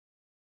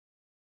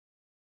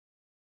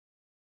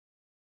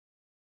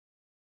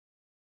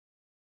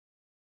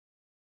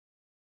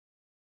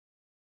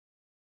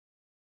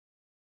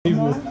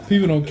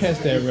People don't catch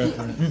that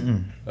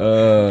reference.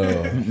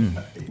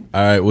 All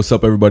right, what's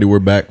up, everybody? We're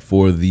back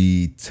for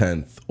the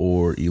 10th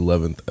or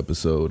 11th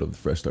episode of the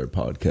Fresh Start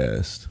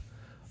Podcast.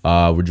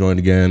 We're joined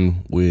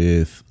again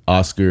with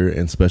Oscar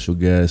and special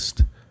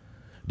guest.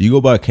 Do you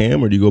go by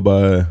Cam or do you go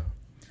by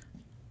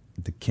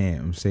the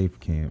Cam? Safe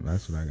Cam.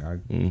 That's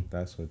what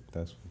That's what.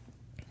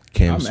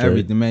 Cam? I'm straight?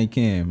 everything, man.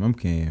 Cam. I'm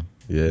Cam.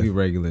 Yeah. We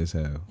regular as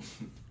hell.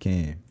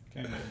 Cam.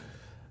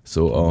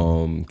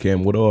 So,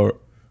 Cam, what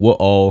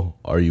all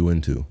are you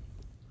into?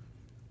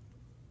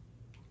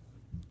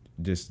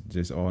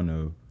 Just on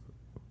the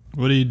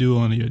What do you do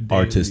on your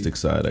daily? Artistic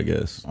side, I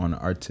guess. on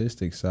the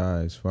artistic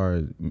side, as far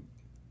as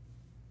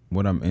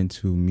what I'm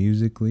into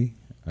musically,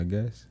 I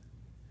guess.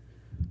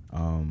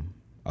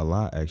 A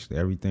lot actually.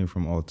 Everything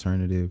from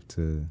alternative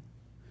to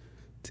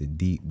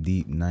deep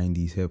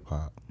 90s hip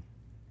hop.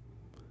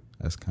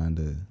 That's kind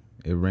of,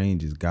 it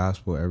ranges,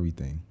 gospel,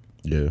 everything.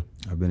 Yeah.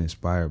 I've been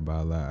inspired by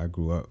a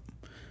lot.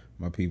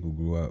 My people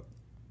grew up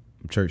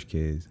church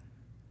kids.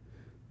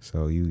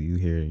 So you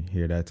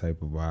hear that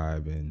type of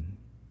vibe, and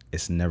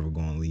it's never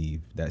gonna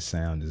leave. That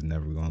sound is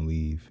never gonna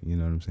leave. You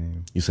know what I'm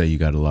saying? You say you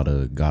got a lot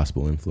of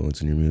gospel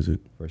influence in your music.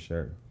 For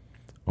sure.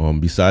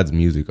 Besides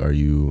music, do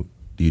you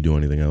do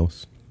anything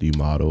else? Do you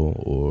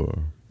model or?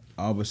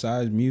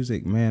 Besides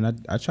music,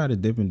 man, I try to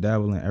dip and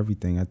dabble in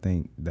everything. I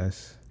think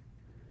that's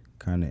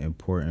kind of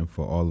important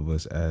for all of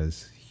us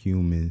as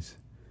humans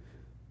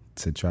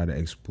to try to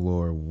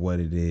explore what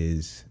it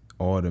is,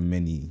 all the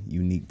many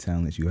unique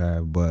talents you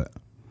have. But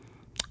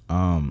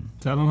Tell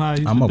them how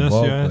you I'm a dust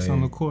ball your ass player.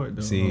 on the court,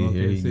 though. See,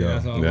 here you go.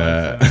 That's all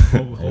Yeah. I'm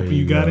saying. Hope There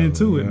you got go.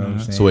 into it, You know what I'm man.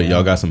 saying? So wait,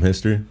 y'all got some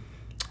history?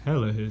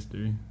 Hella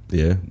history.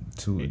 Yeah.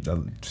 8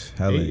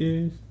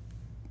 years?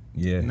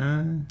 Yeah.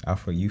 9?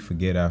 You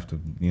forget after,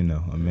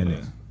 a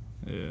minute.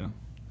 Yeah.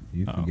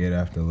 You forget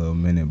after a little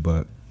minute,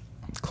 but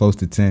close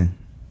to 10.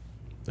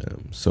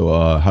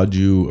 So how'd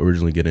you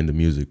originally get into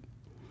music?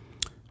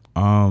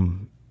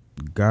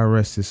 God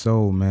rest his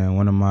soul, man.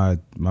 One of my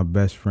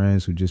best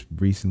friends who just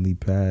recently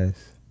passed.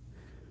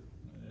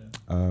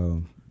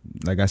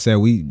 Like I said,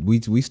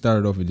 we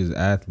started off as just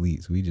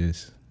athletes.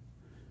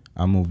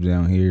 I moved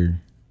down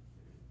here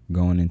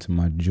going into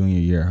my junior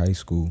year of high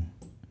school,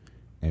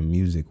 and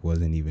music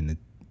wasn't even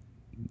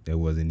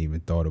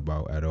thought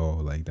about at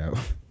all like that.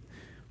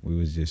 We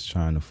was just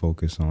trying to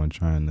focus on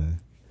trying to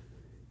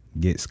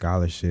get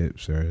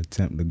scholarships or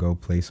attempt to go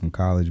play some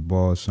college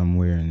ball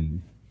somewhere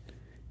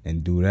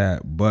and do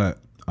that.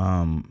 But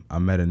I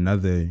met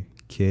another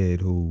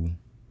kid who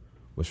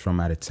was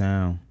from out of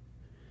town,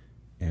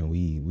 and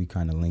we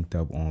kind of linked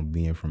up on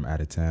being from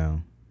out of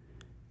town,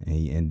 and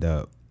he ended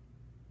up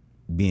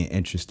being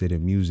interested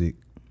in music.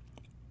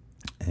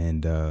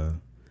 And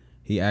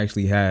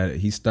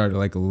he started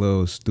like a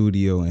little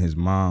studio in his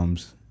mom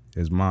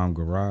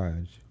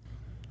garage.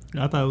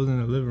 I thought it was in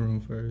the living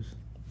room first.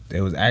 It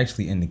was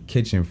actually in the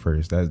kitchen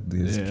first.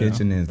 His Yeah.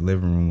 kitchen and his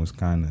living room was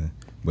kind of,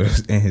 but it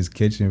was in his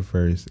kitchen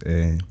first.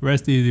 And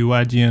Rest easy,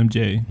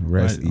 YGMJ.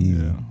 Rest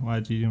easy. Yeah,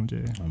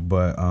 YGMJ.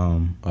 but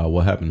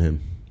What happened to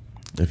him,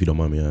 if you don't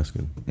mind me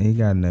asking? he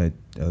got in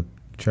a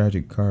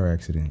tragic car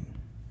accident.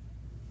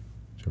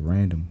 It's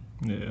random.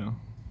 Yeah.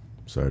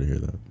 Sorry to hear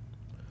that.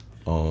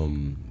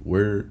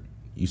 Where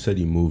you said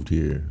you moved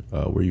here?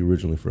 Where you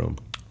originally from?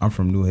 I'm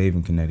from New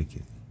Haven,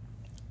 Connecticut.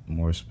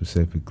 More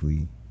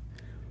specifically,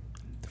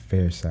 the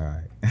Fair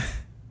Side,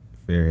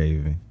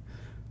 Fairhaven.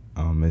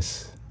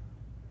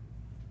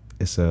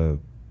 It's a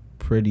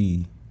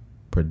pretty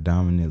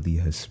predominantly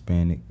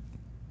Hispanic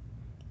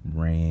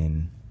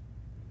ran,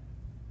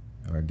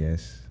 or I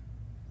guess.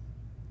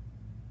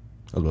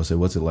 I was about to say,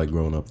 what's it like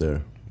growing up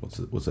there?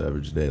 What's the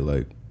average day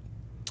like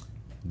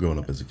growing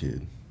up as a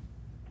kid?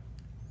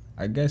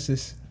 I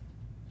guess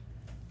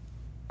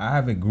I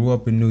haven't grew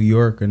up in New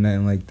York or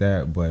nothing like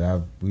that,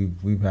 but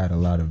we've had a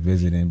lot of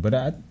visiting.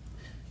 But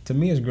to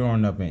me, it's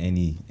growing up in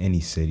any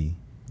city.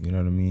 You know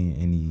what I mean?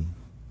 Any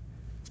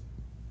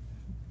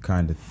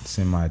kind of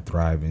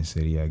semi-thriving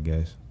city, I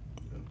guess.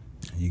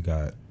 You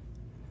got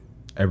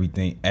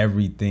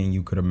everything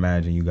you could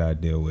imagine you got to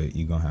deal with.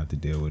 You're going to have to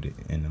deal with it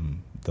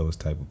in those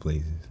type of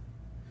places.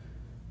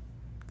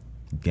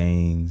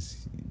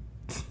 Gangs,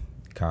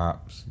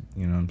 cops,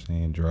 you know what I'm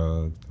saying?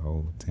 Drugs, the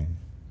whole thing.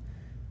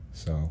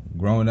 So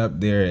growing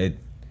up there,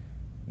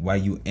 while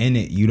you in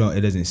it,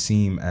 it doesn't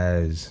seem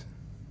as,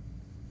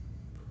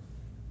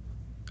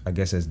 I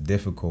guess, as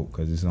difficult,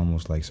 because it's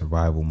almost like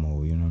survival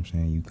mode. You know what I'm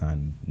saying? You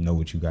kind of know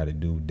what you got to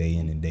do day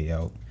in and day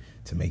out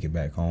to make it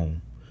back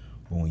home.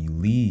 But when you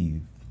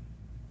leave,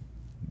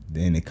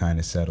 then it kind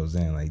of settles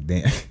in. Like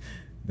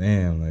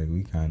damn, like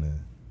we kind of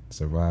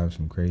survived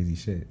some crazy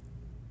shit.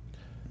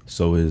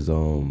 So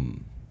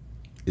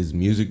is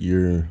music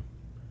your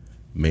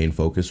main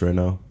focus right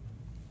now,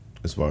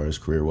 as far as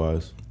career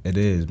wise? It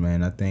is,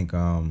 man. I think,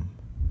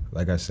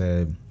 like I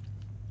said,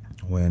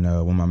 when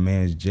my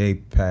man's Jay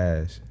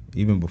passed,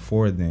 even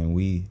before then,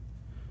 we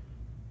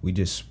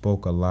just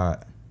spoke a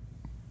lot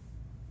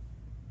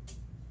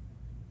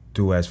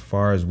through as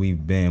far as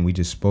we've been. We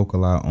just spoke a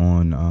lot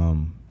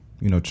on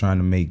you know, trying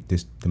to make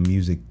the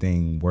music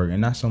thing work,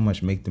 and not so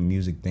much make the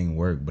music thing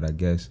work, but I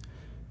guess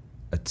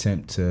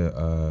attempt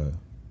to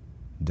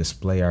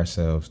display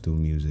ourselves through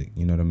music.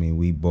 You know what I mean?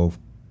 We both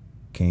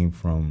came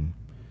from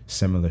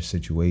similar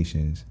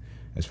situations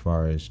as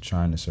far as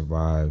trying to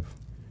survive,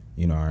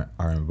 you know,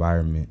 our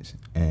environments,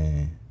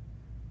 and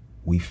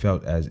we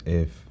felt as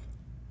if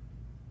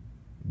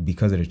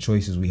because of the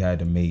choices we had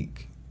to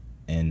make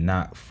and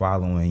not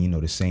following, you know,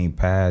 the same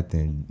path,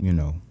 and, you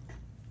know,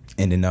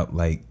 ending up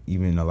like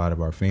even a lot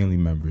of our family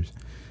members,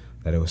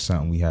 that it was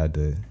something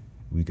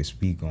we could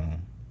speak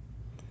on.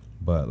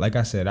 But like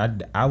I said,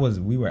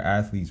 we were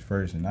athletes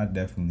first, and I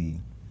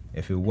definitely,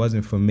 if it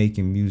wasn't for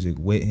making music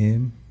with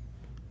him,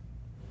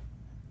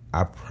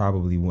 I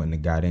probably wouldn't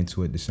have got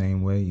into it the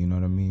same way, you know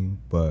what I mean?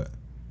 But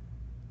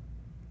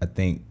I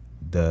think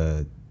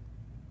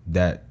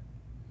that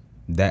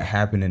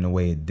happening the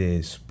way it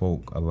did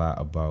spoke a lot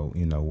about,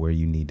 you know, where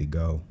you need to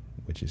go,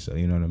 which is,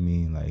 you know what I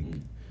mean? Like,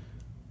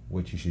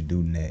 what you should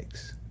do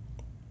next,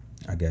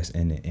 I guess.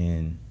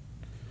 And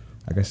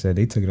like I said,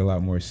 they took it a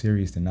lot more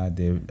serious than I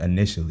did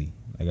initially.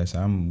 Like I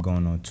said, I'm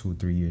going on 2 or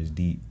 3 years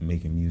deep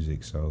making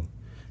music, so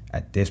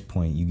at this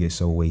point, you get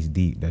so waist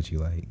deep that you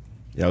like.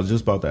 Yeah, I was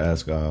just about to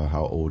ask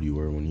how old you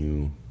were when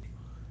you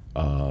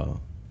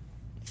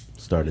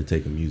started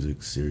taking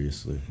music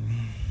seriously.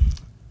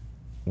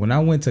 When I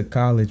went to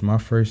college, my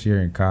first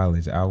year in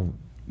college,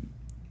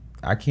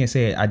 I can't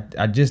say it.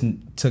 I just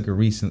took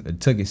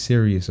it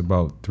serious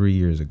about 3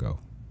 years ago,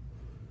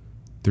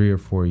 3 or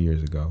 4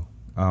 years ago.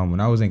 When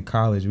I was in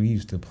college, we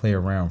used to play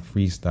around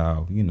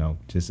freestyle, you know,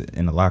 just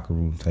in the locker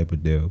room type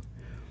of deal.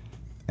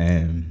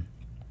 And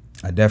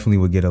I definitely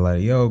would get a lot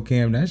of, yo,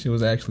 Cam, that shit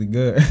was actually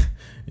good.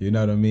 You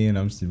know what I mean?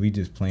 We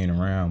just playing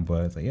around,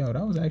 but it's like, yo,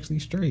 that was actually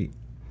straight.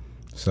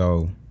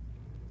 So,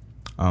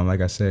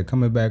 like I said,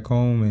 coming back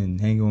home and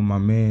hanging with my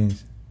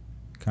mans,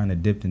 kind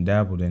of dipped and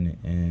dabbled in it.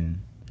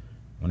 And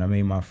when I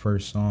made my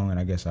first song, and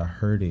I guess I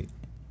heard it,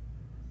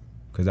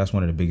 because that's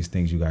one of the biggest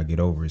things you got to get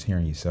over is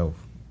hearing yourself.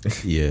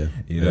 Yeah.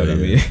 You know what I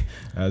mean?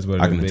 That's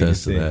what I can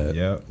attest to that.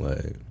 Yep.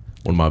 Like,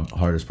 one of my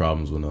hardest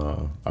problems when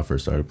I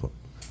first started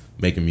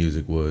making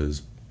music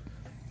was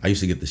I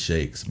used to get the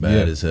shakes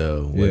bad as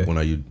hell. Like when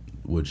I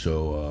would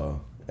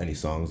show any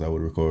songs I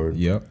would record.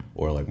 Yep.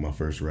 Or like my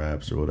first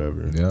raps or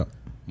whatever. Yep.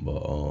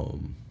 But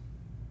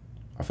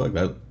I feel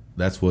like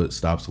that's what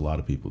stops a lot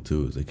of people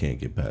too, is they can't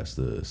get past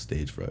the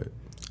stage fright.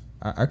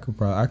 I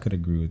could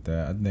agree with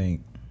that. I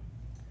think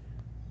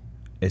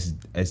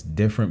it's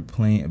different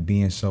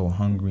being so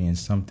hungry in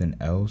something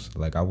else.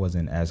 Like, I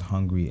wasn't as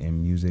hungry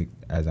in music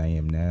as I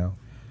am now.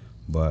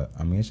 But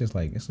I mean, it's just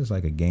like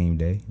a game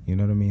day. You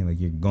know what I mean?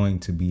 Like, you're going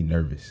to be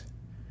nervous.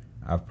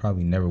 I've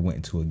probably never went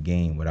into a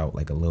game without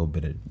like a little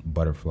bit of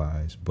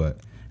butterflies. But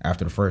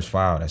after the first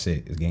foul, that's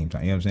it. It's game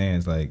time. You know what I'm saying?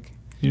 It's like,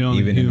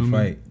 even in the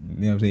fight, you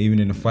know what I'm saying? Even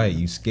in the fight,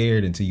 you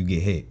scared until you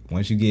get hit.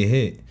 Once you get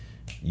hit,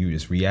 you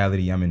just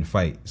reality. I'm in the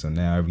fight. So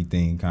now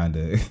everything kind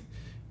of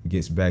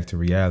gets back to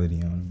reality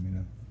on them. You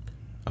know?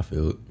 I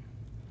feel it.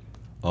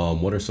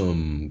 What are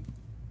some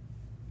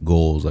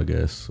goals, I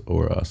guess,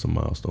 or some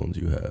milestones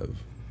you have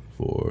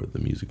for the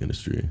music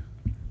industry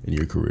in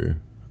your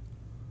career?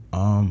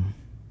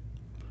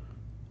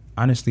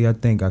 Honestly, I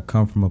think I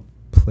come from a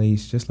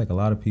place, just like a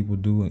lot of people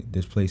do,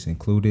 this place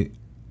included.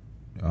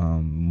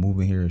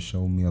 Moving here has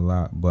showed me a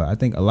lot, but I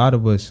think a lot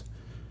of us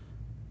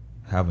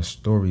have a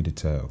story to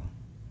tell.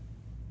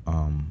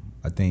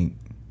 I think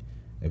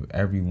if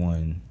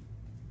everyone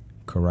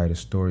could write a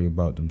story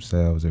about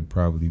themselves, it'd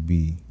probably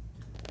be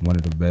one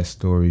of the best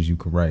stories you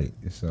could write.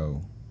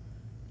 So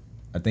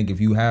I think if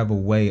you have a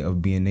way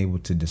of being able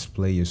to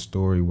display your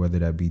story, whether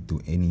that be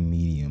through any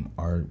medium,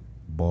 art,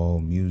 ball,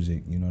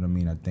 music, you know what I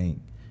mean? I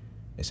think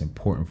it's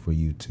important for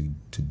you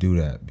to do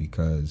that,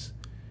 because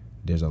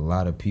there's a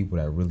lot of people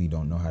that really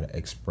don't know how to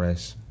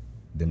express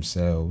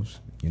themselves,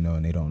 you know,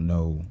 and they don't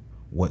know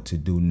what to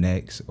do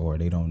next, or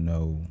they don't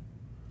know,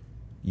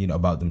 you know,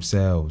 about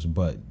themselves.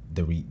 But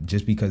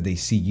just because they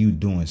see you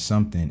doing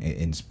something, it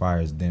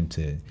inspires them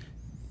to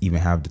even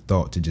have the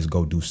thought to just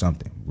go do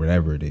something,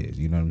 whatever it is.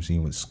 You know what I'm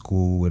saying? With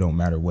school, it don't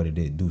matter what it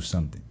is, do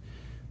something.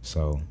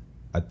 So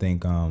I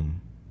think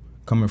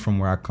coming from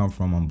where I come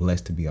from, I'm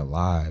blessed to be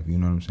alive, you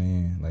know what I'm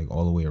saying? Like,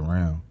 all the way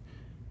around.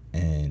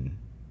 And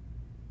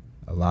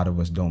a lot of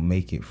us don't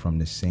make it from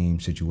the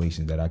same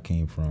situations that I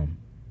came from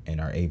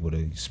and are able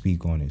to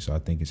speak on it. So I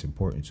think it's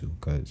important to,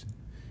 because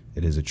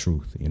it is a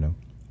truth, you know?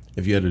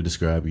 If you had to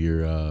describe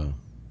your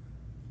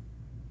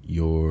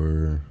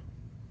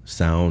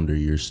sound or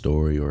your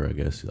story, or I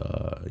guess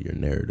your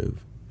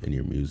narrative in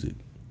your music,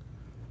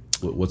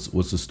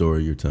 what's the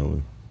story you're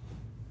telling?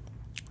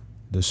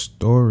 The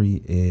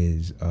story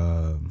is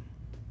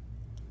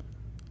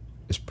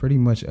it's pretty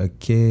much a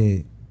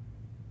kid,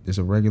 just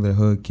a regular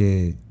hood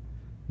kid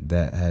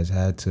that has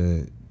had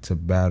to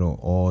battle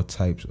all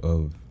types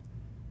of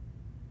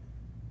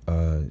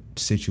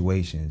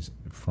situations,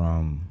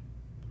 from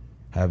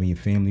having your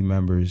family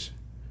members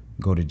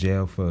go to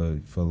jail for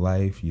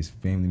life, your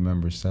family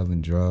members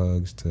selling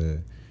drugs,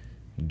 to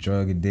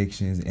drug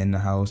addictions in the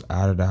house,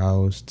 out of the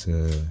house,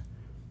 to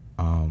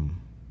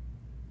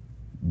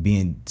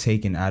being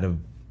taken out of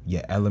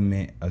your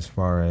element as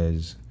far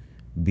as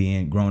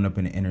being growing up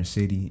in the inner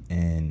city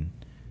and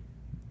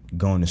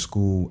going to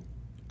school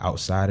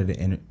outside of the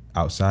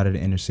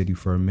inner city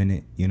for a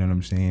minute, you know what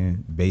I'm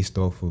saying, based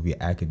off of your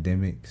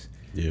academics.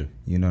 Yeah.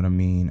 You know what I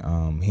mean?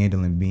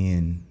 Handling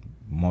being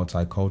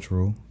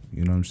multicultural,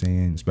 you know what I'm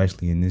saying,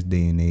 especially in this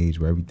day and age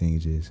where everything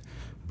is just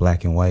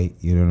black and white,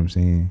 you know what I'm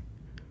saying?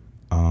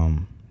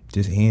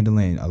 Just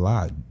handling a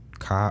lot,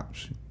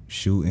 cops,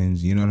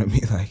 shootings, you know what I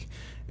mean? Like,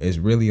 it's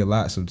really a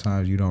lot.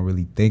 Sometimes you don't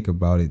really think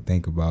about it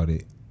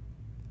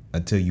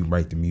until you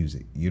write the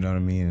music, you know what I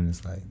mean? And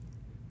it's like,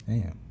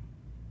 damn,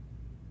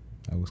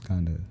 that was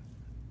kind of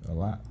a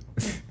lot.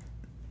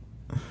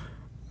 That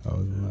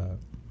was a lot.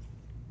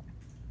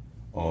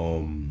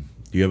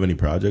 Do you have any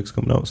projects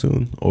coming out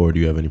soon, or do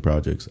you have any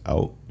projects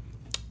out?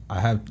 I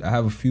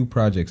have a few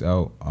projects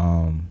out.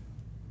 I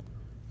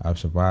have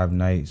Survive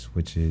Nights,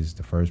 which is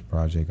the first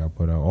project I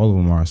put out. All of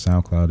them are on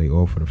SoundCloud. They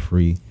all for the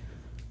free.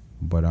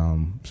 But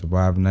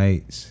Survive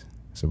Nights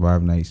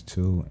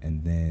 2,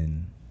 and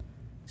then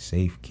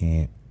Safe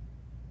Camp.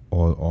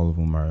 All of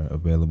them are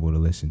available to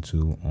listen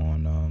to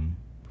on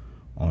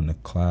the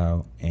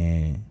cloud.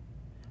 And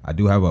I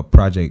do have a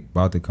project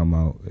about to come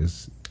out.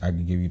 I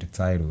can give you the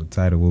title. The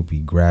title will be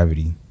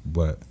Gravity.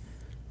 But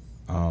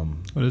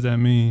What does that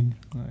mean?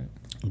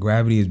 Like,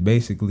 Gravity is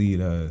basically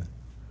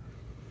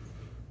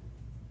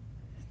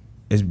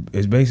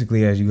it's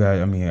basically, as you guys,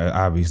 I mean,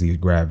 obviously it's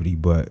gravity,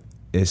 but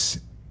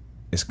it's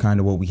kind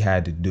of what we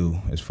had to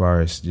do as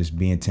far as just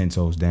being 10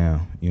 toes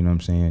down, you know what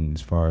I'm saying,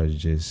 as far as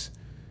just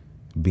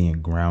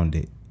being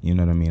grounded, you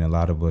know what I mean. A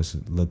lot of us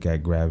look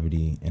at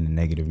gravity in a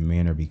negative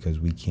manner because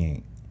we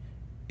can't,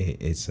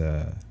 it's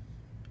a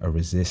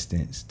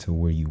resistance to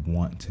where you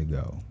want to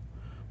go.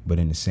 But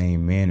in the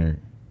same manner,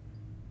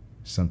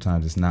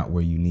 sometimes it's not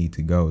where you need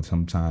to go.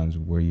 Sometimes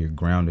where you're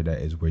grounded at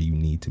is where you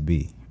need to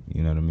be.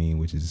 You know what I mean?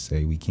 Which is to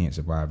say, we can't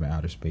survive in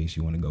outer space.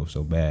 You want to go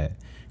so bad.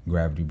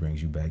 Gravity brings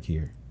you back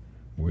here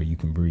where you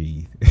can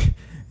breathe.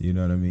 You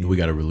know what I mean? We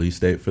got a release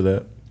date for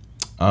that?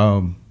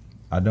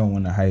 I don't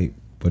want to hype,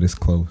 but it's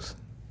close.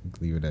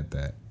 Leave it at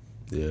that.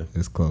 Yeah.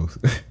 It's close.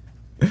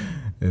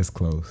 It's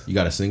close. You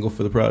got a single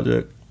for the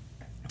project?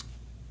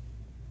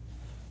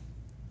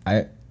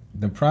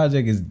 The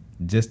project is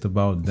just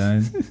about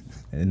done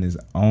and its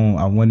own.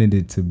 I wanted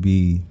it to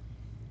be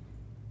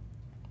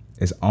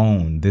its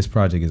own. This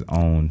project is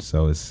owned,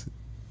 so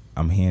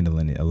I'm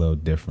handling it a little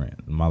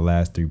different. My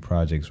last 3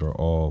 projects were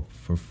all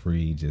for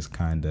free, just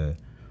kind of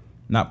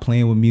not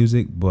playing with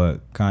music,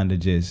 but kind of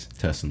just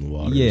testing the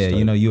water. Yeah,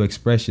 you know, you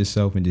express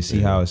yourself and just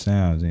see how it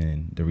sounds,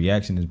 and the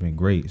reaction has been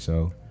great.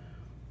 So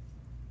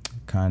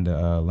kind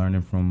of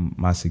learning from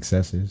my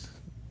successors,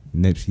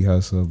 Nipsey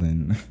Hussle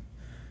and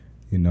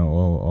you know,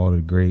 all the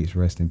greats,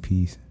 rest in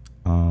peace.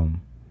 But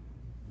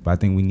I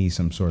think we need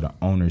some sort of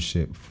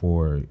ownership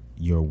for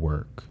your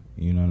work.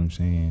 You know what I'm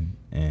saying?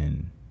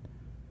 And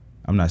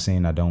I'm not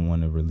saying I don't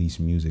want to release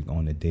music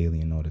on the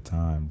daily and all the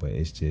time, but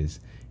it's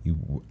just,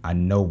 I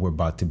know we're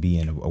about to be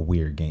in a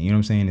weird game. You know what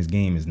I'm saying? This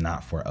game is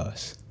not for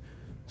us.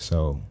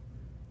 So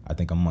I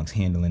think amongst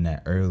handling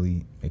that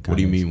early. What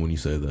do you mean when you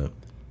say that?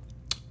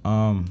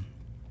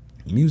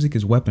 Music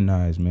is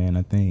weaponized, man.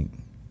 I think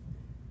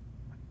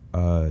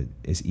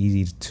it's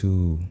easy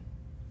to,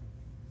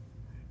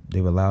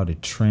 they've allowed a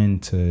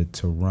trend to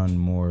run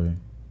more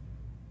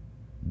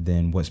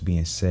than what's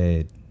being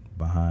said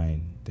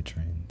behind the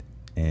trend.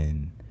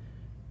 And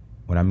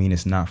what I mean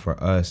it's not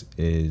for us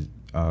is,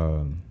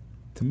 to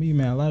me,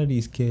 man, a lot of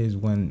these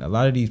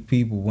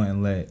people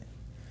wouldn't let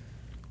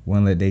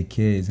their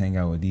kids hang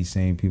out with these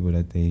same people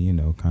that they, you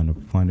know, kind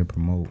of fund and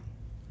promote.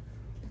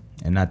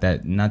 And not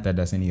that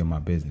that's any of my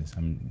business.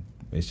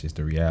 It's just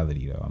the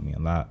reality, though. I mean,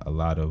 a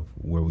lot of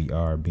where we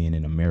are, being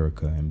in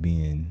America and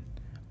being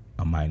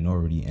a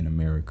minority in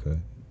America,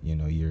 you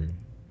know, you're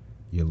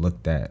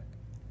looked at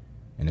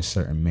in a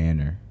certain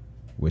manner,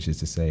 which is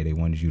to say they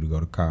wanted you to go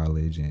to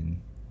college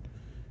and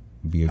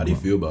be a How do you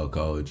feel about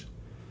college?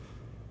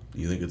 Do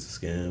you think it's a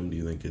scam? Do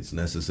you think it's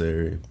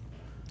necessary?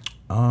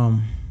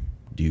 Do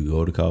you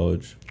go to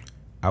college?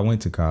 I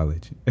went to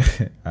college.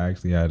 I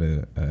actually had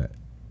a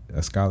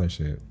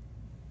scholarship,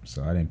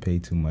 so I didn't pay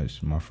too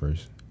much my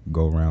first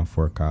go around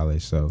for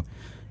college. So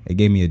it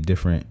gave me a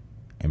different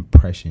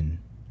impression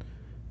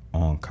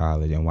on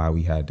college and why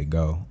we had to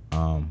go.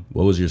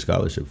 What was your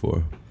scholarship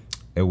for?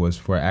 It was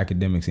for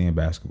academics and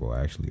basketball,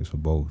 actually. It was for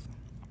both.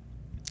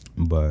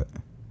 But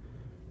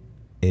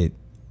it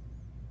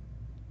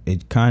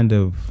kind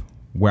of,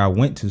 where I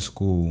went to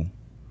school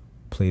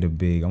played I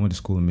went to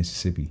school in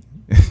Mississippi.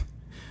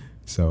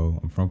 So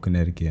I'm from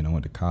Connecticut and I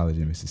went to college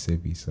in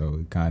Mississippi. So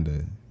it kind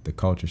of, the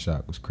culture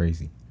shock was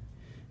crazy.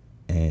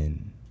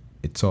 And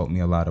it taught me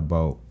a lot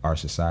about our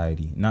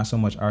society. Not so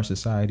much our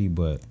society,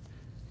 but,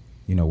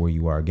 you know, where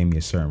you are. It gave me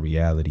a certain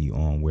reality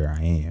on where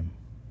I am.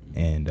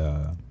 And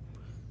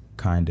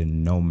kind of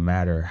no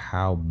matter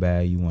how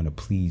bad you want to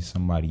please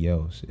somebody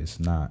else, it's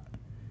not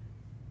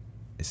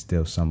it's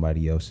still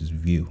somebody else's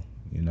view.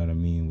 You know what I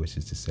mean? Which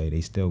is to say, they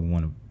still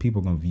want to.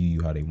 People gonna view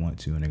you how they want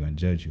to, and they're gonna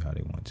judge you how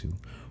they want to,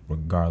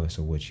 regardless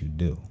of what you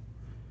do.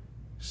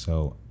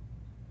 So,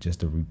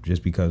 just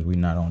because we're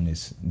not on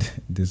this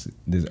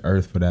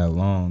earth for that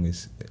long,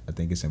 I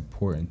think it's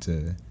important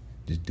to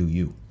just do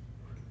you.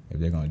 If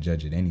they're gonna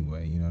judge it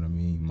anyway, you know what I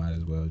mean? You might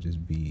as well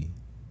just be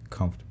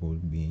comfortable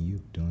being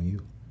you, doing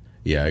you.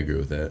 Yeah, I agree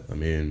with that. I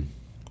mean,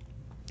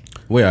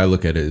 the way I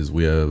look at it is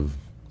we have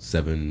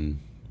 8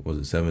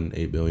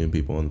 billion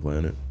people on the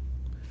planet.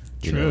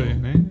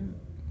 Trillion, man.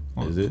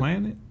 On the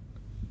planet?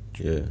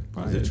 Yeah.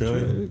 Probably is it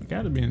trillion? It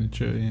gotta be in the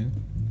trillion.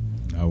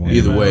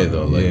 Either way,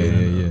 though,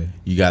 like,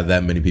 you got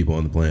that many people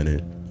on the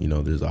planet. You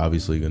know, there's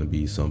obviously going to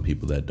be some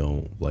people that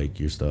don't like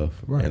your stuff,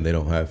 right, and they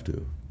don't have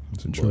to.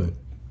 That's true.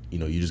 You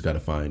know, you just got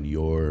to find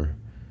your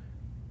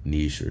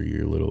niche or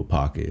your little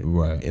pocket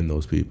in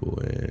those people,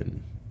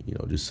 and you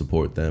know, just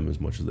support them as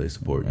much as they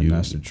support you. And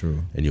that's the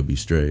truth. And you'll be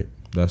straight.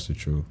 That's the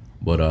truth.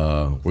 But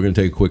we're gonna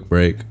take a quick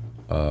break.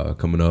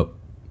 Coming up,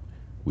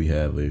 we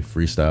have a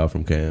freestyle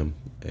from Cam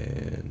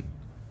and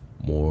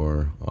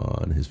more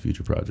on his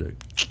future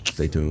project.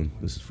 Stay tuned.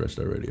 This is Fresh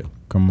Start Radio.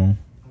 Come on.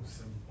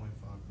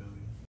 7.5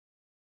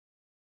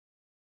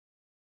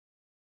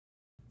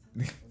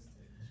 billion.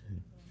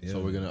 So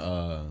we're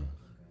gonna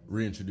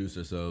reintroduce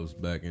ourselves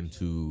back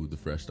into the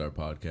Fresh Start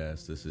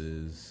podcast. This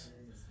is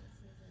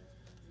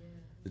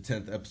the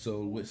 10th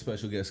episode with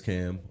special guest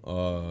Cam.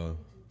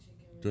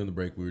 During the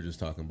break, we were just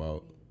talking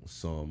about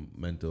some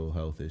mental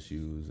health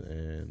issues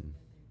and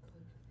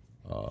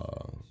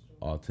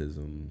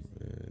autism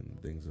and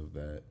things of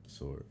that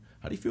sort.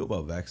 How do you feel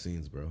about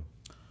vaccines, bro?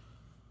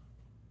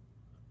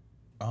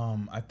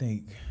 I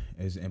think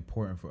it's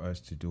important for us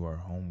to do our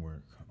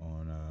homework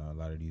on a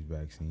lot of these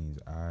vaccines.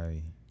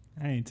 I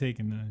ain't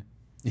taking none.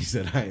 He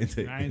said I ain't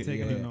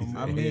taking it no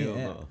more. I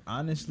mean,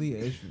 honestly,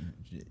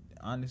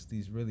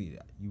 it's really,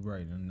 you're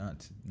right,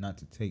 not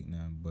to take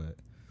none, but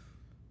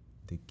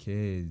the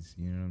kids,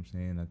 you know what I'm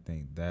saying? I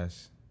think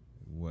that's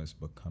what's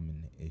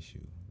becoming the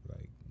issue.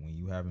 Like, when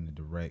you having a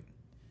direct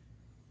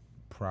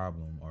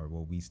problem, or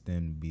what we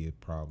stand to be a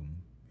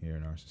problem here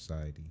in our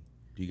society.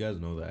 Do you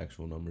guys know the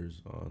actual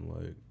numbers on,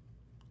 like,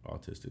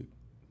 autistic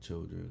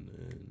children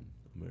in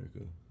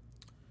America?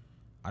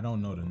 I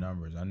don't know the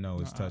numbers. I know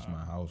it's touched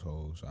my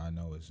household, so I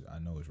know it's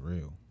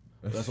real.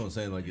 That's what I'm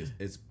saying. Like,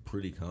 it's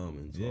pretty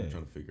common. So yeah. I'm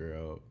trying to figure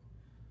out,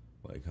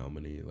 like, how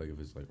many, like, if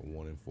it's like a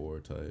 1 in 4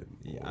 type.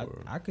 Yeah,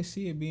 I could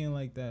see it being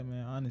like that,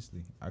 man.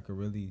 Honestly, I could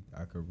really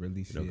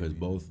see it. Because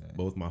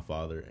both my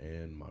father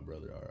and my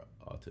brother are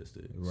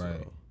autistic. Right.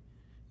 So.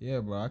 Yeah,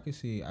 bro. I could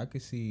see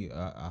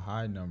a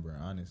high number.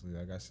 Honestly,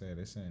 like I said,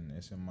 it's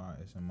in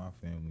my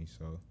family.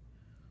 So,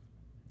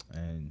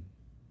 and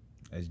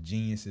as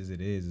genius as it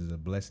is, as a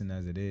blessing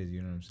as it is,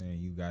 you know what I'm saying?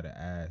 You got to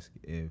ask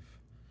if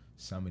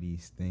some of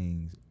these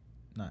things,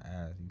 not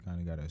ask, you kind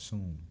of got to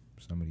assume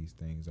some of these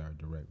things are a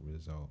direct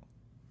result.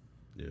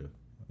 Yeah.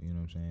 You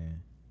know what I'm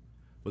saying?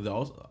 But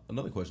also,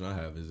 another question I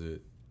have, is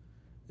it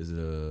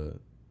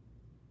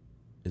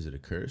a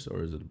curse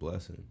or is it a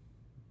blessing?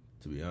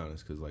 To be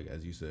honest, because, like,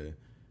 as you say,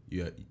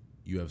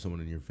 you have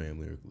someone in your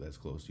family that's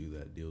close to you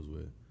that deals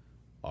with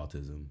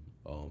autism.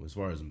 As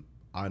far as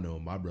I know,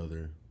 my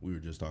brother, we were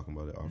just talking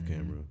about it off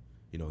camera.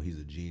 You know, he's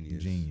a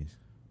genius.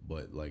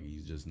 But, like,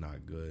 he's just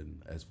not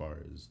good as far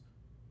as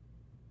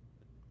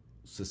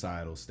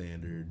societal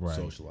standard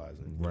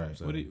socializing. Right.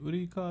 What do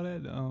you call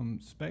that?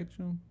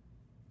 Spectrum?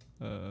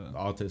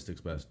 Autistic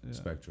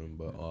spectrum.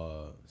 But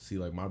see,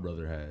 like, my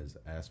brother has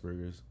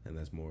Asperger's, and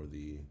that's more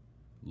the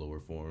lower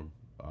form,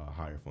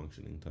 higher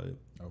functioning type.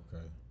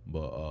 Okay.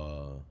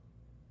 But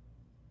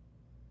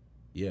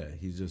yeah,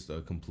 he's just a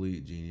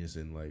complete genius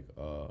in, like,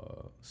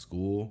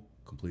 school,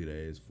 complete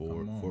A's,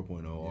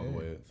 4.0 all the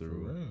way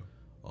through.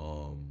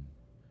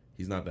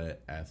 He's not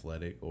that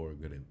athletic or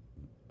good at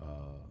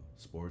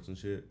sports and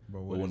shit.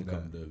 But when it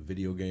comes to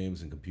video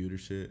games and computer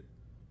shit,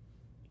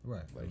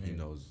 right? Like, he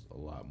knows a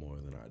lot more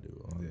than I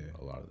do on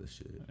a lot of this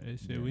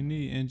shit. We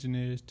need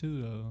engineers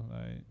too, though,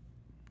 like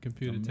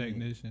computer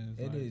technicians.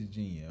 It is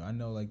genius. I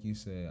know, like you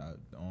said,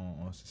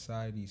 on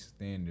society's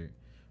standard.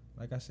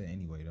 Like I said,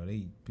 anyway, though,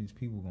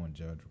 people gonna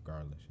judge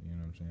regardless. You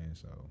know what I'm saying?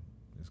 So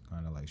it's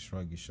kind of like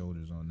shrug your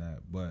shoulders on that.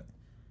 But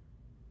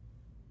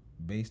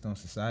based on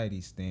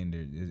society's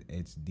standard,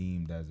 it's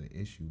deemed as an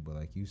issue. But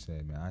like you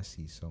said, man, I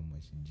see so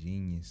much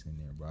genius in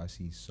there, bro. I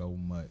see so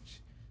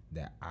much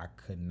that I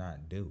could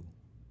not do.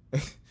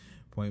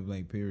 Point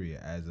blank,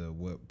 period. As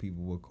what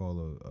people would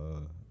call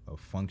a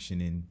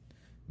functioning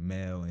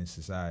male in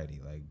society.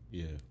 Like,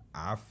 yeah,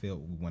 I feel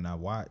when I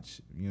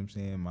watch, you know what I'm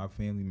saying, my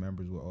family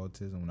members with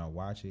autism, when I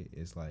watch it,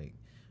 it's like,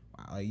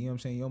 you know what I'm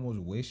saying, you almost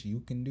wish you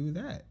can do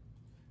that.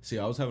 See,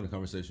 I was having a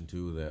conversation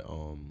too that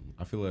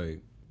I feel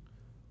like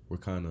we're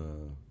kind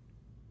of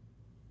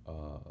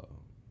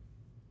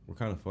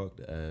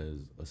fucked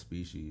as a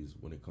species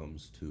when it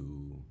comes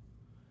to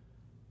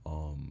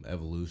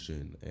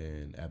evolution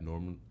and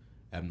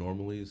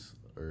abnormalities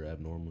or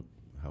abnormal,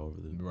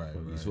 however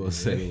you're supposed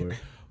to say the word.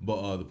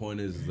 But the point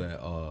is that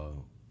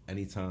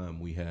anytime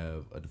we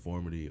have a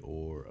deformity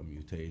or a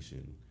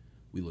mutation,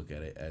 we look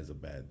at it as a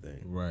bad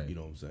thing. Right. You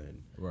know what I'm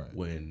saying? Right.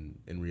 When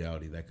in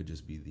reality, that could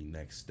just be the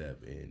next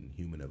step in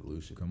human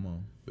evolution. Come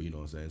on. But you know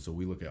what I'm saying? So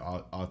we look at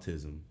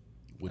autism,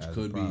 which As a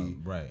could be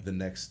problem. Right. the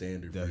next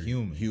standard The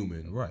for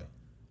human. Right.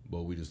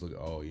 But we just look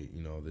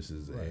at, this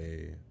is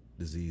a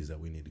disease that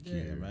we need to cure.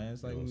 Yeah, man.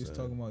 It's like You know we what was I'm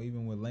talking saying? about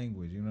even with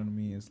language. You know what I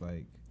mean? It's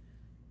like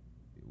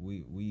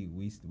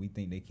we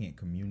think they can't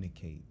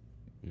communicate.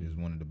 Is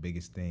one of the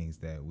biggest things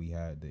that we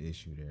had the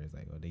issue there. It's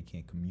like, oh, they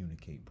can't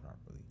communicate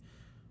properly.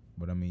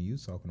 But I mean, you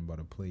talking about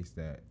a place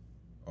that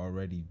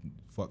already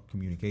fuck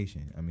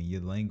communication. I mean,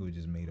 your language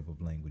is made up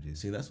of languages.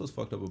 See, that's what's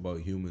fucked up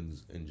about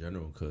humans in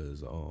general,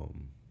 because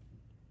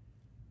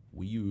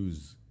we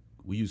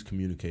use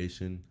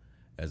communication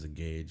as a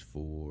gauge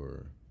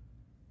for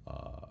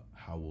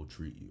how we'll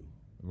treat you.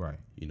 Right.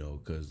 You know,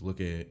 because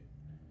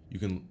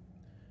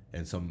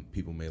and some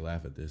people may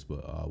laugh at this,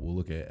 but we'll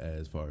look at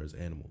as far as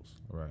animals.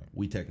 Right.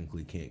 We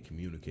technically can't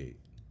communicate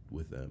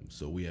with them,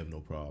 so we have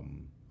no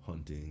problem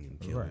hunting and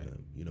killing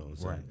them. You know what I'm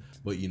saying?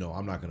 Right. But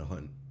I'm not gonna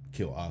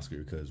kill Oscar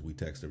because we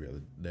text every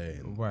other day,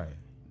 and Right.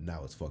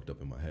 now it's fucked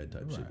up in my head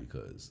type shit Right.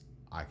 because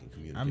I can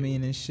communicate. I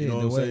mean, and shit, You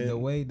know what I'm saying?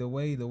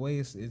 the way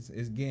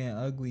it's getting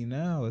ugly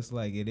now. It's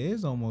like it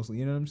is almost.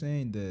 You know what I'm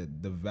saying?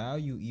 The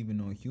value even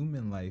on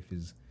human life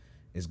is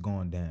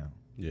gone down.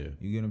 Yeah.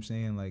 You get what I'm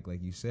saying? Like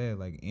you said,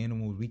 like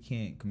animals, we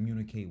can't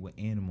communicate with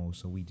animals,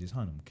 so we just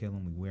hunt them, kill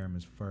them, we wear them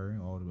as fur,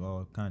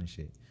 all kind of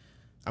shit.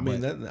 I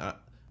mean,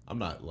 I'm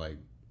not like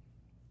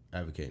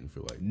advocating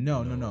for like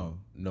No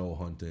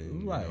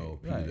hunting, Right,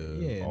 right. PETA,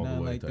 Yeah, all the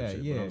nothing way like type that,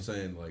 shit. yeah. But I'm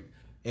saying like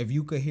If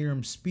you could hear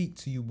him speak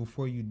to you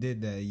before you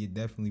did that, you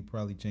definitely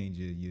probably change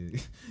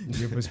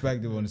your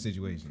perspective on the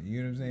situation.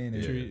 You know what I'm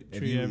saying? Treat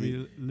If you-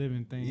 every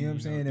living thing. You know what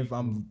I'm saying? If equal.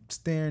 I'm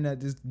staring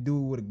at this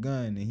dude with a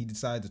gun and he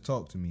decides to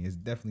talk to me, it's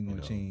definitely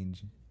going to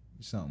change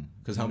something.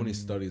 Because how many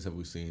studies have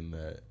we seen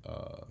that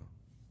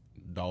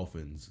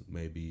dolphins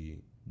may be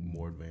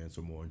more advanced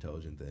or more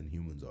intelligent than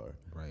humans are?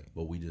 Right.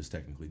 But we just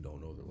technically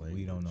don't know their language.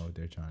 We don't know what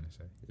they're trying to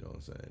say. You know what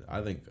I'm saying?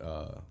 I think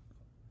a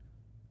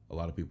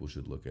lot of people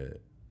should look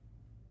at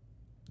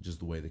just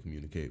the way they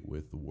communicate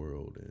with the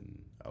world and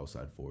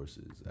outside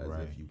forces as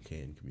Right. if you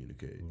can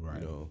communicate.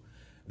 Right. You know,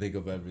 think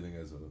of everything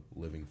as a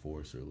living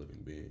force or a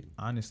living being.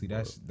 Honestly,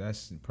 that's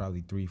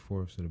probably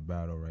 3/4 of the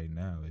battle right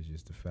now. Is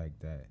just the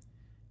fact that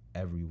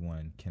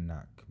everyone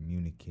cannot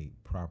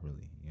communicate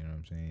properly. You know what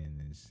I'm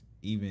saying? It's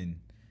even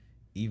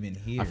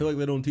here. I feel like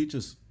they don't teach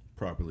us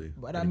properly.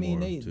 But I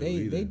mean, anymore, too,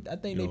 either. I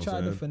think You know they what tried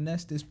I'm to saying?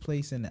 finesse this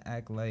place and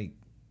act like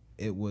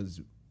it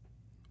was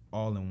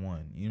all in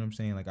one. You know what I'm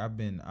saying? Like I've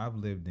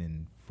lived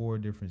in 3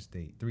 different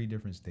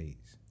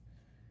states,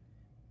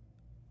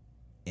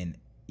 and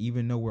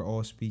even though we're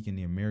all speaking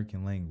the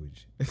American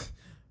language,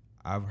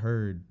 I've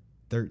heard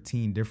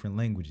 13 different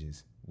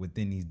languages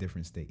within these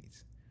different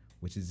states,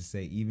 which is to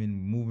say,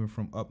 even moving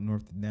from up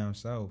north to down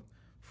south,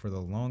 for the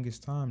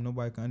longest time,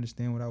 nobody could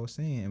understand what I was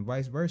saying, and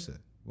vice versa.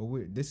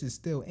 But this is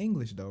still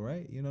English, though,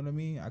 right? You know what I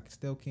mean? I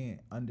still can't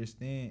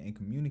understand and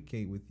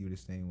communicate with you the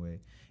same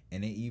way.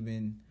 And they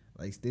even,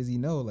 like Stizzy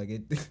know, like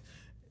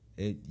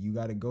you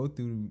got to go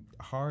through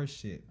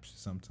hardships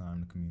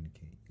sometime to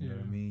communicate. You know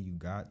what I mean? You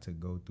got to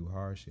go through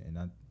hardship. And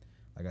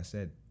like I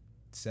said,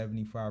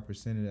 75%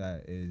 of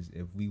that is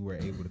if we were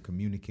able to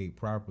communicate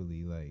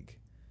properly. Like,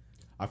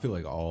 I feel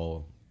like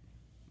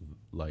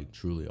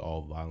truly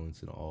all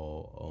violence and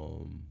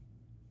all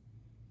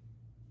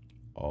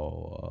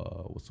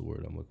what's the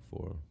word I'm looking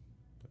for?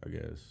 I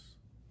guess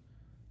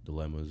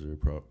dilemmas or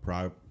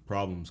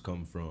problems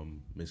come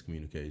from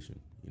miscommunication.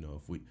 You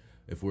know,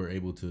 if we're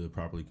able to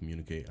properly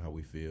communicate how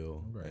we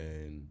feel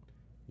and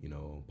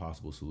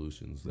possible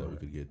solutions that we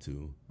could get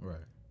to,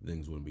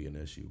 things wouldn't be an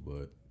issue.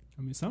 But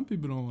I mean, some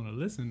people don't want to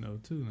listen though,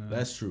 too. Now.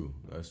 that's true.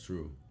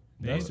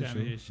 They ain't trying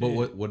to hear shit.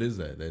 But what is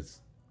that?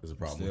 That's a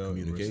problem with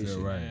communication.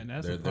 still right. Man,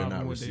 that's They're a problem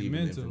not with their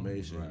receiving mental.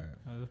 information. Right.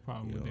 That's a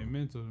problem with their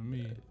mental to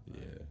me.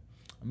 Yeah.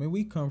 I mean,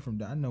 we come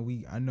from. I know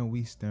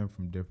we stem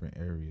from different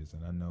areas,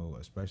 and I know,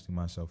 especially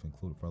myself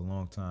included, for a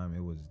long time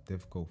it was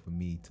difficult for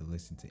me to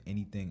listen to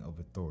anything of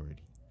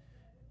authority.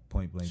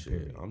 Point blank. Shit,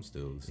 Period. I'm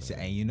still the same.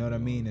 And you know what I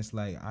mean? It's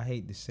like, I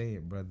hate to say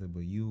it, brother,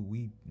 but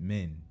we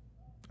men,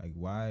 like,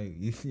 why?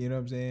 You know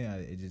what I'm saying?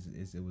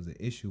 It was an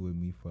issue with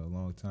me for a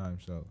long time.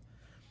 So,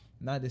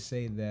 not to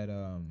say that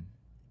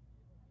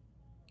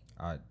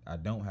I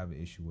don't have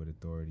an issue with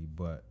authority,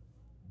 but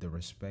the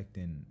respect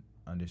and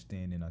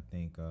understanding, I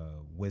think,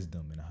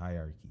 wisdom and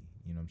hierarchy.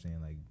 You know what I'm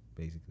saying? Like,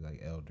 basically like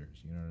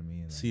elders. You know what I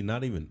mean? Like, See,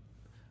 not even.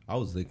 I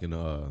was thinking.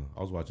 I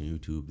was watching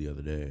YouTube the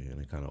other day,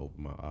 and it kind of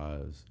opened my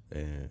eyes.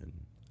 And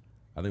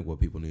I think what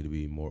people need to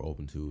be more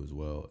open to as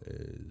well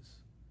is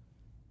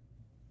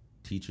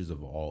teachers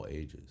of all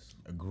ages.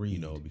 Agreed. You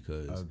know,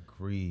 because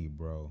agreed,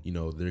 bro. you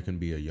know there can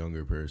be a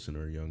younger person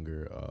or a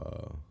younger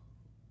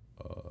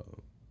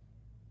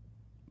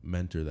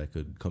mentor that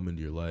could come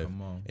into your life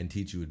and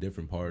teach you a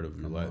different part of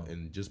your life,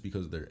 and just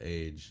because of their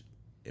age,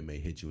 it may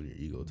hit you in your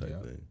ego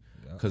type thing.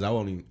 Because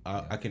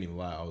I can't even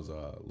lie. I was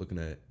looking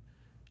at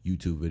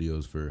YouTube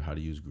videos for how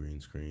to use green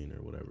screen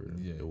or whatever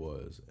Yeah. it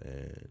was,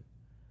 and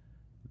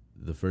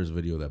the first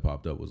video that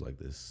popped up was like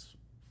this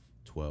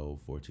 12,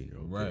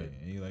 14-year-old Right. kid.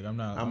 And you're like, I'm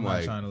not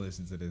like, trying to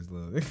listen to this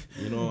little.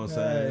 You know what I'm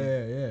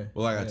saying? Yeah.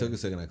 Well, like yeah. I took a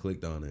second, I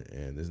clicked on it,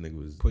 and this nigga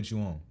was Put you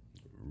on.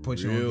 Put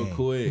you on real game.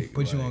 quick.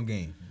 Put you like- on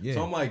game. Yeah.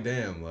 So I'm like,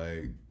 damn,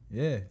 like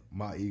yeah.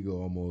 my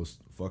ego almost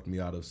fucked me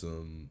out of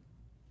some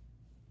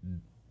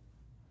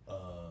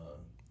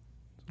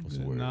what's the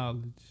Good word?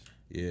 knowledge.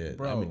 Yeah,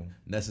 Bro. I mean,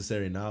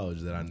 necessary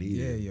knowledge that I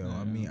needed. Yeah, yo. Yeah.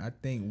 I mean, I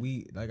think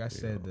we, like I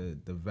said,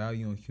 the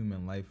value in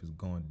human life is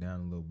going down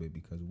a little bit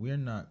because we're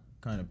not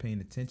kind of paying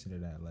attention to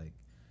that. Like,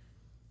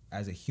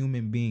 as a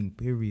human being,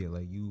 period.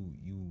 Like you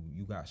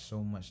got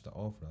so much to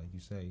offer. Like you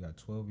said, you got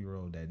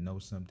 12-year-old that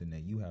knows something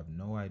that you have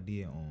no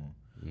idea on.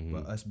 Mhm.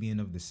 But us being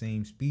of the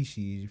same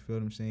species, you feel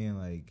what I'm saying?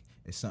 Like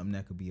it's something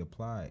that could be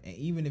applied. And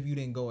even if you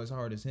didn't go as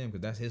hard as him,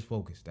 because that's his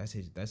focus. That's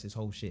his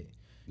whole shit.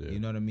 Yeah. You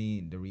know what I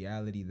mean? The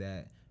reality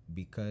that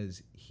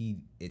because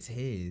it's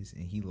his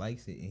and he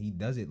likes it and he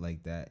does it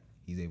like that,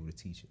 he's able to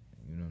teach it.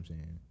 You know what I'm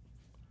saying?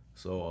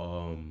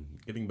 So,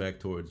 getting back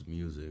towards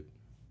music,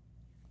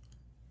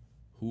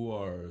 who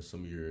are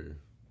some of your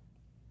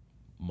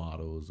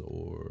models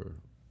or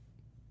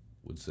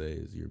would say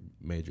is your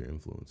major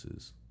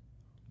influences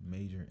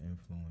Major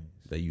influence.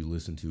 that you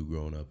listen to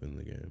growing up in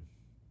the game?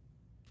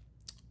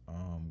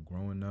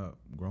 Growing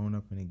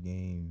up in the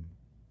game,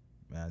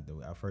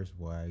 first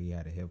of all, I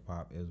had a hip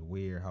hop. It was a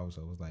weird house.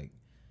 So it was like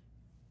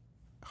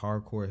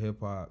hardcore hip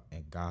hop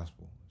and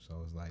gospel. So it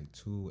was like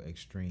two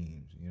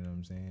extremes. You know what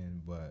I'm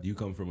saying? But Do you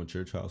come from a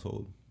church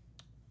household?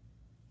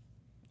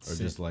 Or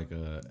Sim- just like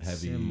a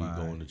heavy semi.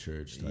 going to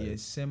church type? Yeah,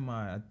 semi.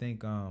 I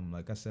think,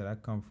 like I said, I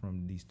come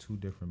from these two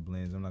different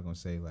blends. I'm not gonna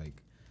say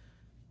like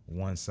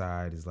one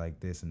side is like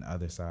this and the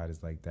other side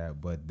is like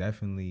that, but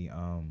definitely,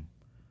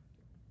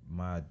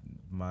 my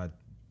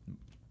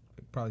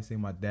probably say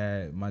my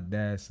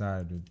dad's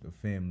side of the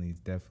family is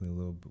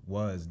definitely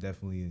was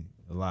definitely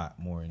a lot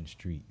more in the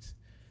streets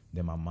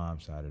than my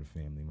mom's side of the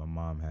family. My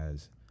mom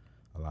has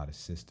a lot of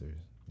sisters,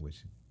 which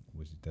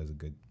does a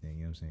good thing.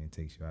 You know what I'm saying? It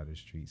takes you out of the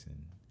streets in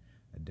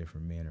a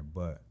different manner.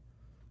 But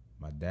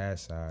my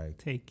dad's side,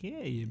 Take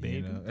care of you, baby.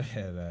 you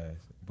know,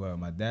 but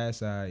my dad's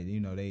side, you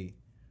know, I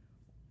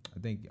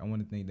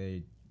want to think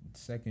they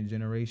second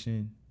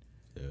generation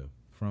Yeah.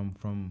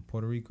 from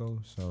Puerto Rico,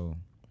 so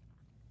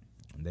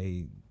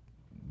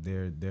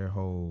their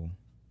whole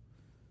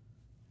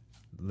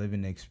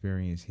living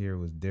experience here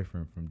was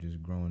different from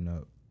just growing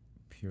up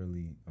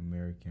purely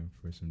American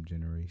for some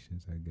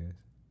generations, I guess.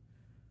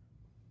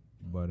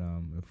 But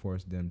it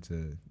forced them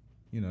to,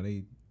 you know,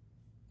 they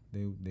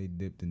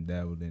dipped and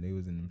dabbled and they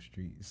was in them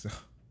streets. So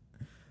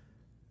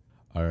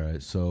All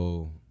right,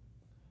 so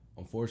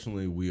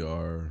unfortunately we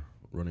are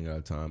running out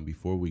of time.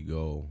 Before we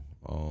go,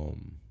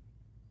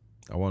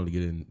 I wanted to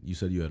get in. You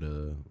said you had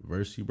a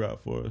verse you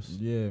brought for us.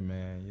 yeah,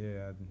 man,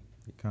 yeah,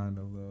 I kind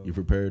of You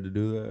prepared to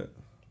do that?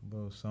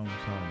 little something.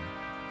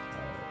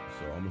 Alright,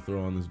 so I'm gonna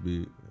throw on this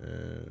beat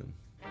and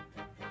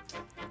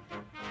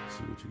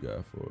see what you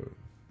got for it.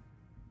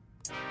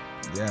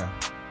 Yeah.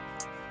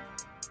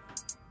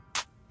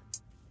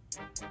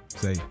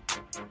 Say.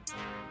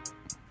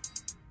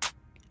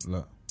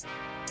 Look.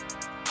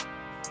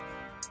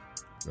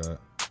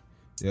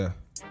 Yeah.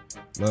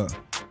 Look.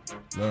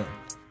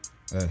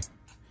 Hey.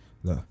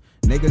 Look.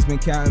 Niggas been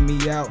counting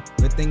me out.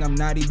 Good thing I'm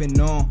not even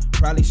on.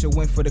 Probably should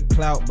went for the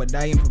clout, but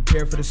I ain't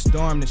prepared for the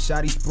storm. The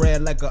shotty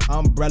spread like an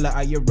umbrella.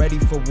 Are you ready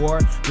for war?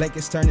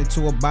 Blankets turned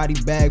into a body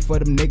bag for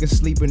them niggas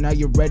sleeping. Are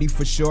you ready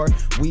for short?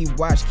 We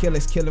watch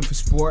killers killing for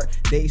sport.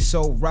 They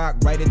so rock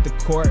right at the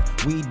court.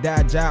 We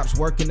die jobs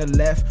working the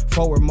left.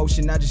 Forward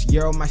motion, I just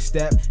euro my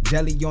step.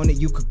 Jelly on it,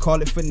 you could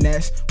call it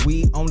finesse.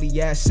 We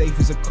only as safe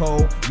as a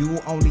cold. You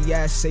only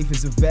as safe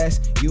as a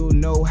vest. You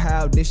know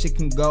how this shit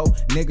can go.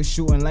 Niggas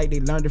shooting like they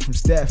learned it from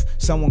Steph.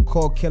 Someone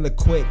call killer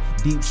quick.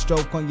 Deep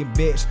stroke on your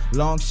bitch.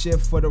 Long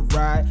shift for the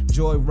ride.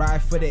 Joy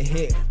ride for the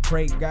hit.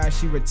 Pray God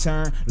she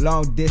return.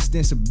 Long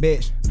distance a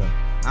bitch. Look,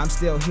 I'm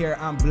still here,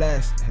 I'm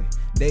blessed. Hey,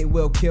 they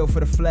will kill for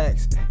the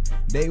flex. Hey,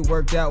 they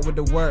worked out with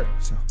the work.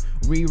 So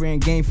re-ran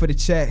game for the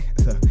check.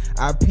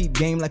 I peep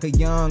game like a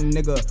young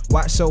nigga.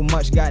 Watch so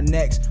much, got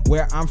next.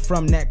 Where I'm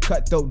from, that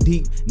cutthroat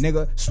deep.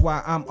 Nigga, that's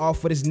why I'm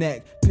off with his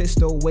neck.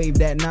 Pistol wave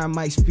that 9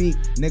 might speak.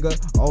 Nigga,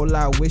 all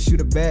I wish you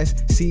the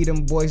best. See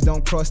them boys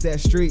don't cross that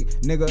street.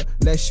 Nigga,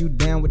 let's shoot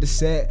down with the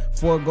set.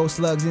 4 ghost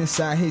slugs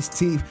inside his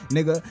teeth.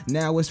 Nigga,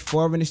 now it's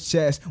 4 in his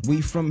chest.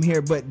 We from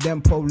here, but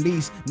them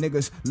police.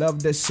 Niggas love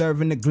to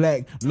serve and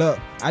neglect. Look,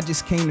 I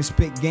just came to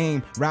spit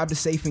game. Rob the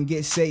safe and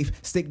get safe.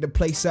 Stick the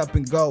place up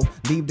and go.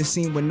 Leave the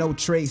scene with no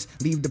trace.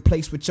 Leave the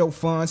place with your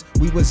funds.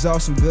 We was all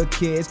some good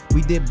kids.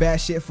 We did bad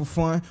shit for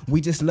fun.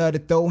 We just love to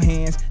throw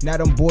hands. Now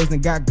them boys done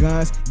got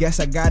guns. Guess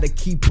I gotta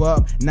keep keep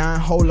up. 9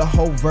 hole a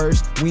whole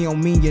verse. We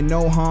don't mean you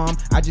no harm.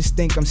 I just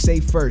think I'm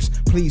safe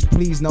first. Please,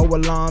 please, no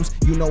alarms.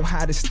 You know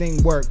how this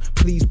thing work.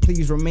 Please,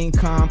 please remain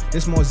calm.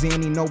 This more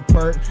Zanny, no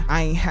perk.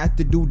 I ain't have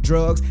to do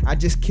drugs. I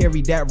just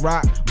carry that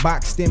rock.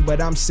 Boxed in,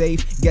 but I'm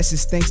safe. Guess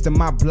it's thanks to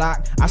my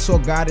block. I saw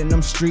God in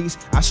them streets.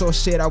 I saw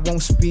shit I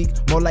won't speak.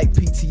 More like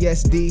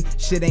PTSD.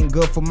 Shit ain't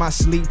good for my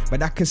sleep,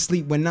 but I could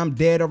sleep when I'm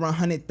dead or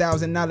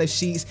 $100,000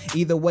 sheets.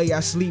 Either way, I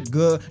sleep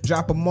good.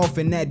 Drop them off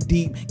in that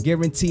deep.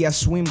 Guarantee I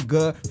swim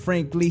good.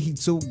 Frankly, he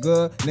too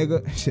good,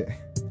 nigga. Shit.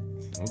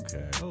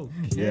 Okay.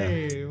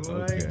 Okay.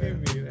 Well, Okay.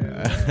 give me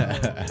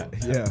that.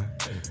 Yeah.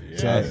 I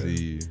Check.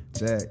 see you.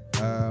 Check.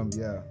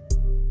 Yeah.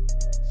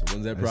 So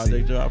when's that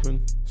project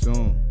dropping?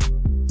 Soon.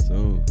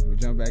 Soon. We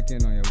jump back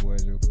in on your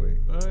boys real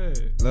quick. Go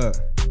ahead. Look.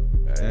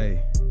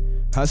 Hey.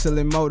 Hustle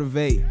and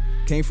motivate.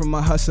 Came from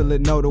a hustler,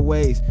 know the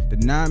ways. The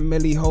 9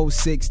 milli holds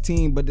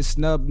 16, but the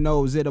snub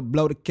knows it'll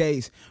blow the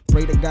case.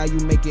 Pray to God you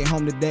make it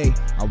home today.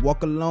 I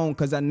walk alone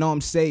cause I know I'm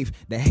safe.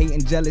 The hate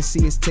and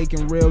jealousy is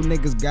taking real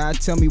niggas.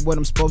 God tell me what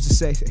I'm supposed to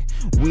say.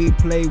 We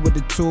play with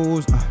the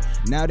tools,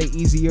 now they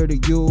easier to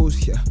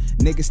use. Yeah.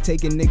 Niggas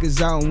taking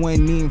niggas out and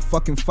wouldn't even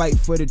fucking fight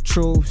for the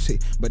truth.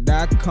 But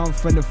I come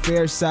from the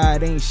fair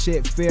side, ain't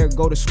shit fair,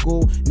 go to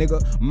school.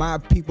 Nigga, my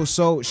people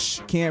so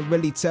can't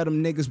really tell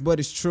them niggas, but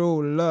it's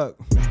true. Look,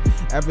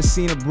 ever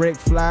seen a brick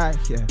fly?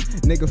 Yeah,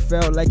 nigga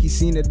felt like he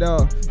seen it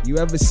all. You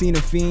ever seen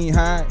a fiend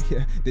hide?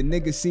 Yeah, the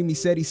nigga see me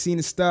said he seen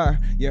a star.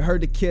 You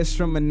heard the kiss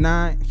from a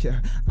 9?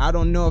 Yeah, I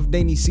don't know if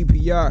they need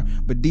CPR,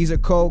 but these are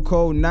cold,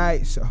 cold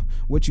nights. So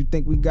what you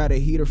think we got a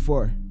heater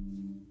for?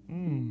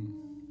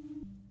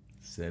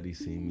 Said he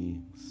see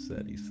me,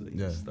 said he see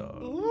Yeah. star.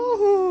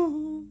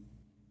 You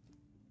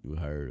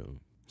heard him.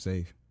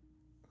 Safe.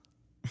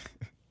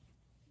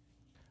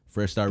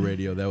 Fresh Start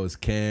Radio, that was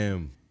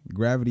Cam.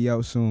 Gravity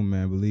out soon,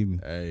 man, believe me.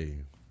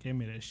 Hey. Give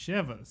me the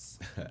shivers.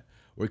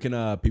 Where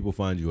can people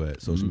find you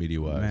at, social media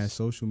wise? Man,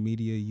 social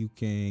media, you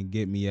can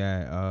get me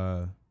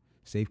at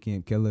Safe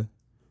Camp Killer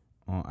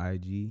on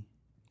IG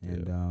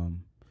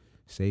and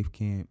Safe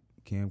Camp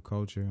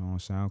Culture on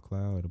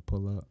SoundCloud to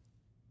pull up,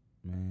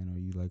 man. Or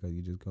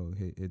you just go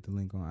hit the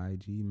link on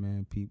IG,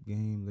 man. Peep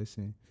game,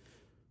 listen.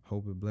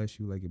 Hope it bless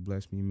you like it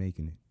blessed me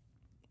making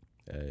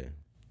it. Hey.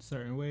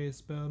 Certain way it's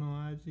spelled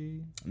on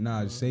IG.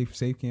 Nah,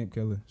 Safe Camp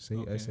Killer.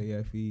 Okay.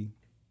 SAFE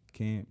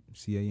Camp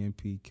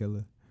CAMP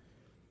Killer.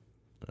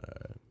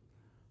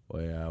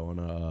 Well, yeah, I want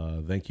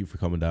to thank you for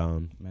coming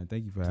down Man,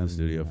 thank you for to having the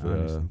studio me. for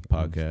Man, the honestly.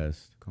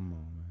 podcast. Come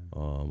on,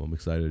 man. I'm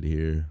excited to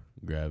hear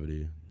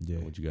Gravity. Yeah.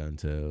 What you got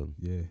entailed.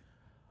 Yeah.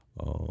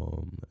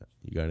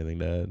 You got anything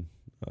to add,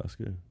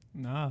 Oscar?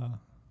 Nah.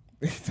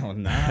 Don't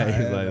nah.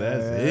 He's like,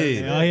 that's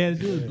it. All he had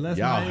to do is bless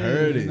Y'all my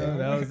heard ears, it. you know,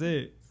 that was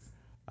it.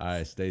 All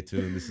right, stay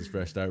tuned. This is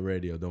Fresh Start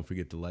Radio. Don't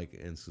forget to like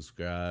and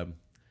subscribe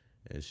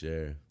and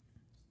share.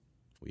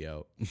 We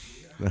out.